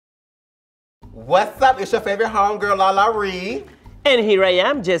What's up? It's your favorite homegirl, LaLa Ri. And here I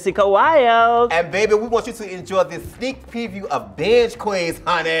am, Jessica Wild. And baby, we want you to enjoy this sneak preview of Binge Queens,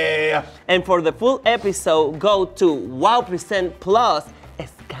 honey. And for the full episode, go to Wow Present Plus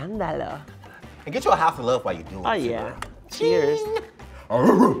Escándalo. And get you a house of love while you do it. Oh yeah. Cheers.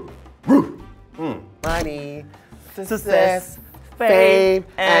 Money, Success, fame,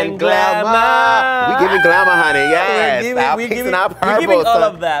 and glamour. We giving glamour, honey. Yes. We're giving all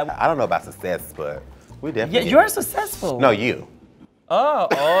of that. I don't know about success, but we definitely. Yeah, you're successful. No, you.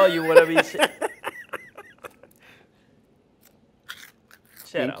 Oh, you wanna be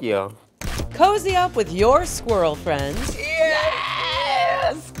Thank you. Cozy up with your squirrel friends.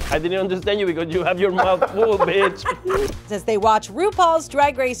 Yes! I didn't understand you because you have your mouth full, bitch. As they watch RuPaul's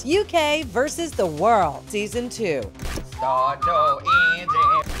Drag Race UK versus the World, Season 2.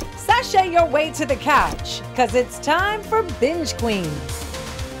 Sashay your way to the couch, because it's time for Binge Queens.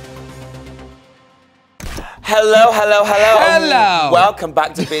 Hello. Hello. Welcome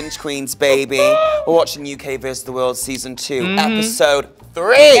back to Binge Queens, baby. We're watching UK vs. the World Season 2, Episode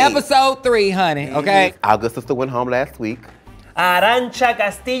 3. Episode 3, honey, okay? Our good sister went home last week. Arancha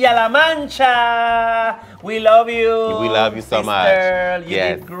Castilla-La Mancha. We love you. We love you so sister. much. You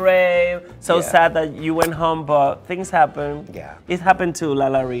did great. So sad that you went home, but things happen. Yeah. It happened to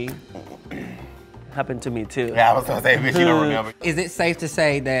LaLa Ri. Happened to me too. Yeah, I was gonna say, bitch, you don't remember. Is it safe to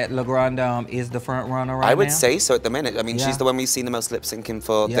say that La Grande Dame is the front runner right now? I would say so at the minute. I mean, she's the one we've seen the most lip syncing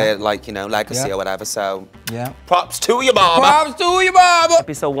for their, like, you know, legacy or whatever. So, props to you, mama. Props to you, mama.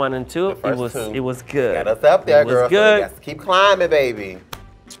 Episode 1 and 2, it was good. Got us up there, it was girl. Good. So we got to keep climbing, baby.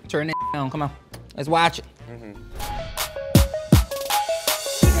 Turn it on, come on. Let's watch it.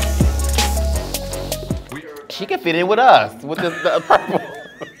 She can fit in with us, with the purple.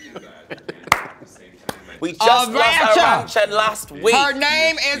 We just lost Arancha last week. Her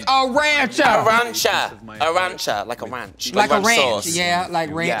name is Arancha. Arancha, like a ranch. Like a ranch, sauce. yeah, like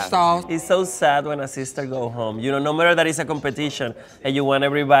ranch sauce. It's so sad when a sister go home. You know, no matter that it's a competition and you want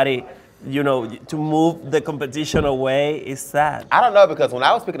everybody, you know, to move the competition away, it's sad. I don't know, because when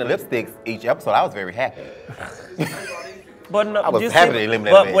I was picking the lipsticks each episode, I was very happy. But no, I was happy to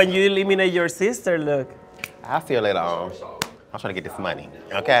eliminate But me. when you eliminate your sister, look. I'll see you later on. I'm trying to get this money,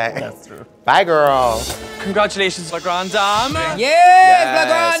 okay? That's true. Bye, girl. Congratulations, La Grande Dame. Yes, La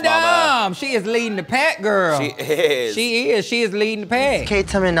Grande Dame. She is leading the pack, girl. She is. She is. She is leading the pack. Kate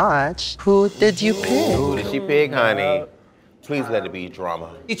Minaj, who did you pick? Who did she pick, honey? Please let it be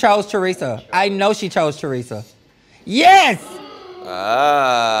drama. She chose Teresa. I know she chose Teresa. Yes!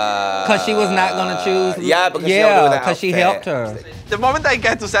 Because she was not going to choose. Yeah, because she helped her with the because she helped her. The moment I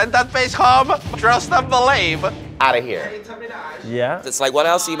get to send that face home, trust and believe. Out of here. Yeah. It's like, what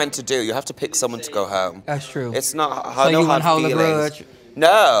else are you meant to do? You have to pick someone to go home. That's true. It's not So you no wouldn't hard hold a feelings. grudge?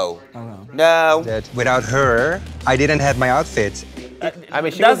 No. No. That without her, I didn't have my outfit. I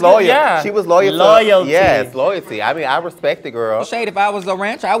mean, she was loyal. Yeah. She was loyal. Loyalty. Yes, loyalty. I mean, I respect the girl. Shade, if I was a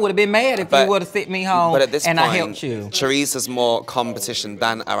rancher, I would have been mad if you would have sent me home But at this and point, I helped you. Teresa's more competition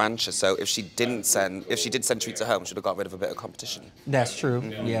than Arancha, so if she did send Teresa home, she'd have got rid of a bit of competition. That's true.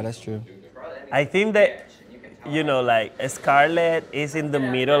 Yeah, that's true. I think that, you know, like Scarlett is in the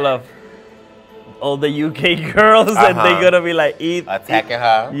middle of all the UK girls and they're gonna be like attacking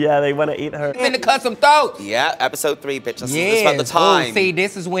her. Yeah, they wanna eat her. Finna cut some throats. Yeah, episode 3, bitch. This Yes. is about the time. Ooh, see,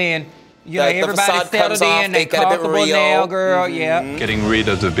 this is when you know The everybody facade settled comes off, in, they they get a bit comfortable real. now, girl. Yeah. Getting rid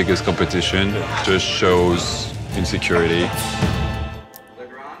of the biggest competition just shows insecurity.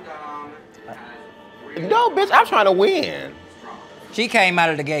 No, bitch, I'm trying to win. She came out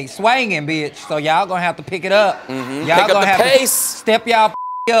of the gate swinging, bitch. So y'all gonna have to pick it up. Y'all Pick up gonna the have pace. to step y'all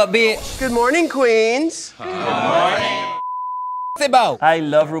up, bitch. Good morning, queens. Sibo. I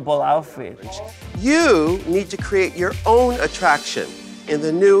love RuPaul outfit. You need to create your own attraction in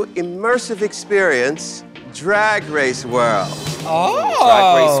the new immersive experience, Drag Race World. Oh.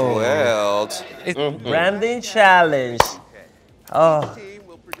 Drag Race World. Branding challenge. Oh.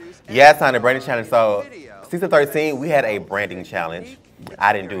 Yes, honey, branding challenge. So, season 13, we had a branding challenge.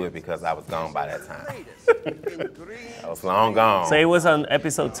 I didn't do it because I was gone by that time. I was long gone. So it was on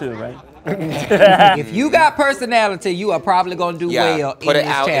episode 2, right? If you got personality, you are probably gonna do well Put in it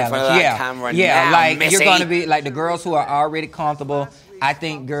this out challenge. in front of that camera yeah, now, like Missy. you're gonna be like the girls who are already comfortable. I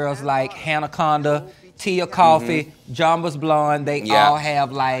think girls like Hanaconda, Tia Coffee, Jambas Blonde, they all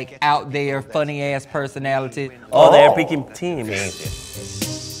have like out there funny ass personality. Oh, they're picking teams.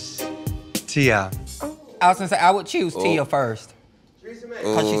 Tia. I was gonna say I would choose Tia first.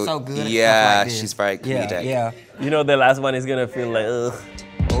 Because she's so good at stuff Yeah, like this. she's very comedic. Yeah. You know the last one is gonna feel like, ugh.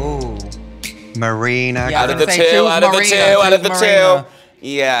 Ooh. Marina. Yeah, Out of the say two, choose out of the Marina, two, out of choose the Marina. two.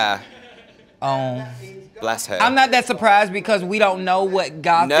 Yeah. Oh. Bless her. I'm not that surprised because we don't know what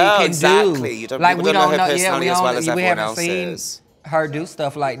Gothie can exactly. do. You don't, like we don't know her personality as well as we everyone haven't seen else's. her do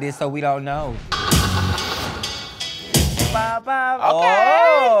stuff like this, so we don't know.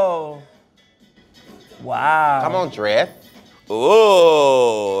 Oh. Wow. Come on, dress.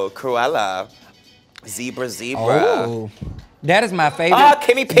 Ooh, Cruella. Zebra. Oh. That is my favorite. Ah,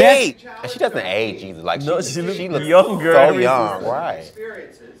 Kimmy P. And she doesn't age either. Like No, she looks younger so every young, season. right?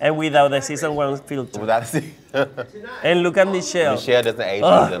 And without the season 1 filter. Without And look at Michelle. Michelle doesn't age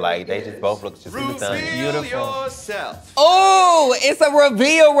either. Like they just both look just the same. Beautiful. Oh, it's a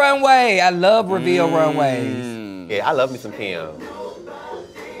reveal runway. I love reveal runways. Yeah, I love me some Kim.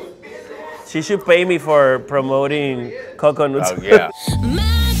 She should pay me for promoting coconuts. Oh yeah.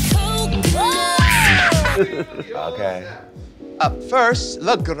 Okay. Up first,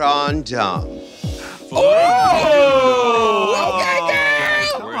 Le Grand Dame. Oh, okay,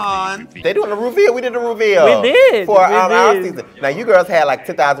 girl. Come on. They doing a reveal. We did a reveal. We did. For our season. Now you girls had like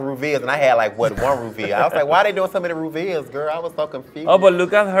 10,000 reveals, and I had like one reveal. I was like, why are they doing so many reveals, girl? I was so confused. Oh, but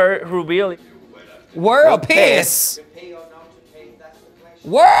look at her reveal. World Piss.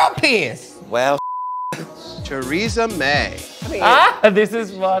 World Piss. Well, Theresa May. This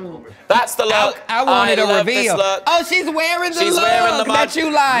is fun. that's the look. I wanted a love this reveal. look. Oh, she's wearing the She's look wearing the that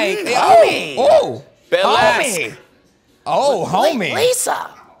you like. homie. Oh, Burlesque. oh, homie. Lisa.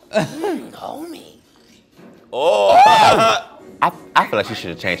 Homie. Oh. I feel like she should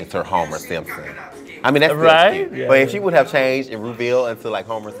have changed it to Homer Simpson. I mean, that's Right? cute. Yeah. But if she would have changed and revealed into like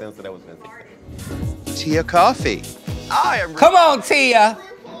Homer Simpson, that would have been Tia Coffee. Come on, Tia.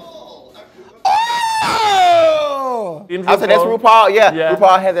 Oh! I said that's RuPaul. Yeah,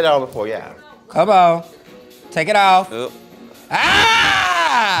 RuPaul had that on before. Yeah. Come on. Take it off. Oh.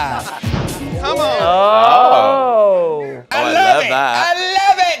 Ah! Come on. Oh. I love love it. that. I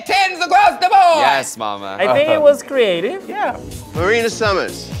love it. Tens across the board. Yes, mama. I think it was creative. Yeah. Marina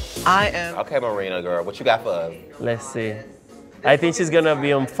Summers. Okay, Marina girl, what you got for us? Let's see. I think she's gonna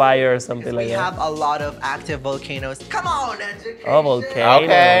be on fire or something like We that. have a lot of active volcanoes. Come on, education. Oh, volcano.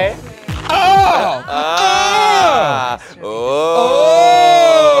 Okay. Oh!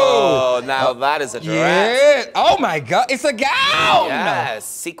 Oh. Now that is a dress. Yeah. Oh my God. It's a gown. Yes,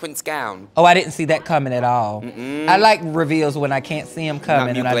 sequence gown. Oh, I didn't see that coming at all. I like reveals when I can't see them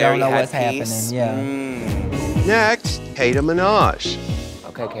coming and I don't know what's happening. Yeah. Next, Kate Minaj.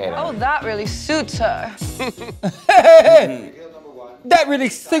 Okay, Kate. Oh, that really suits her. That really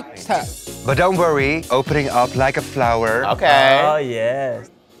suits her. But don't worry, opening up like a flower. Okay. Oh, yes.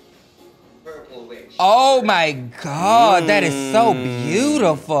 Oh my God, that is so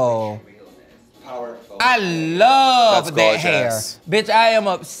beautiful. I love that hair. Bitch, I am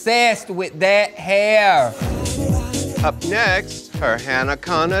obsessed with that hair. Up next, her Hannah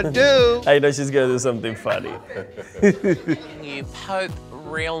do. I know she's gonna do something funny. You poke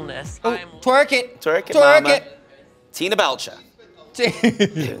realness. Oh, twerk it. Twerk it, Twerk mama. it. Tina Belcher.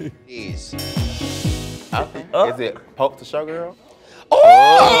 Jeez. Is it Pope the Showgirl?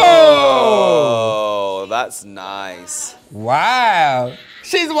 Oh, that's nice. Wow.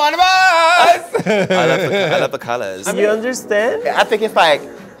 She's one of us. I love the colors. You understand? I think it's like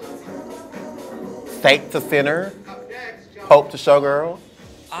State to Center, Pope to Showgirl.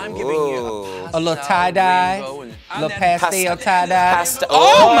 I'm giving you a little tie-dye, a little pastel tie-dye. Pastel.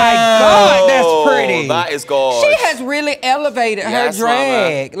 Oh my God, that's pretty. That is gorgeous. She has really elevated her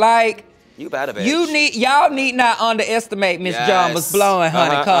drag. Mama. Like, you better, bitch. y'all need not underestimate Miss Jumba's blowing,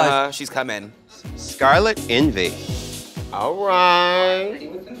 honey, cause she's coming. Scarlet Envy. All right.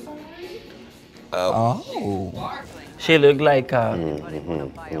 Oh. She looked like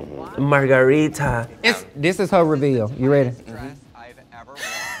Margarita. This is her reveal. You ready?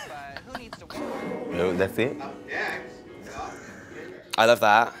 That's it? I love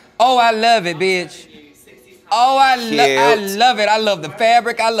that. Oh, I love it, bitch. Oh, I love it. I love the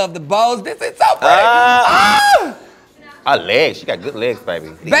fabric. I love the bows. This is so pretty. Her legs. She got good legs, baby.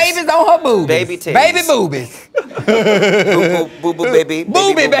 Babies on her boobies. Baby titties. Baby boobies. Boo boo baby.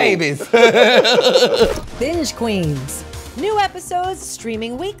 Booby babies. Binge Queens. New episodes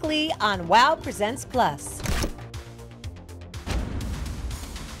streaming weekly on Wow Presents Plus.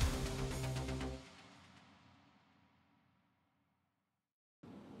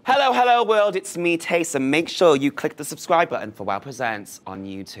 Hello, hello world, it's me, Tayce, and make sure you click the subscribe button for Wow Presents on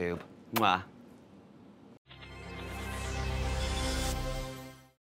YouTube. Mwah.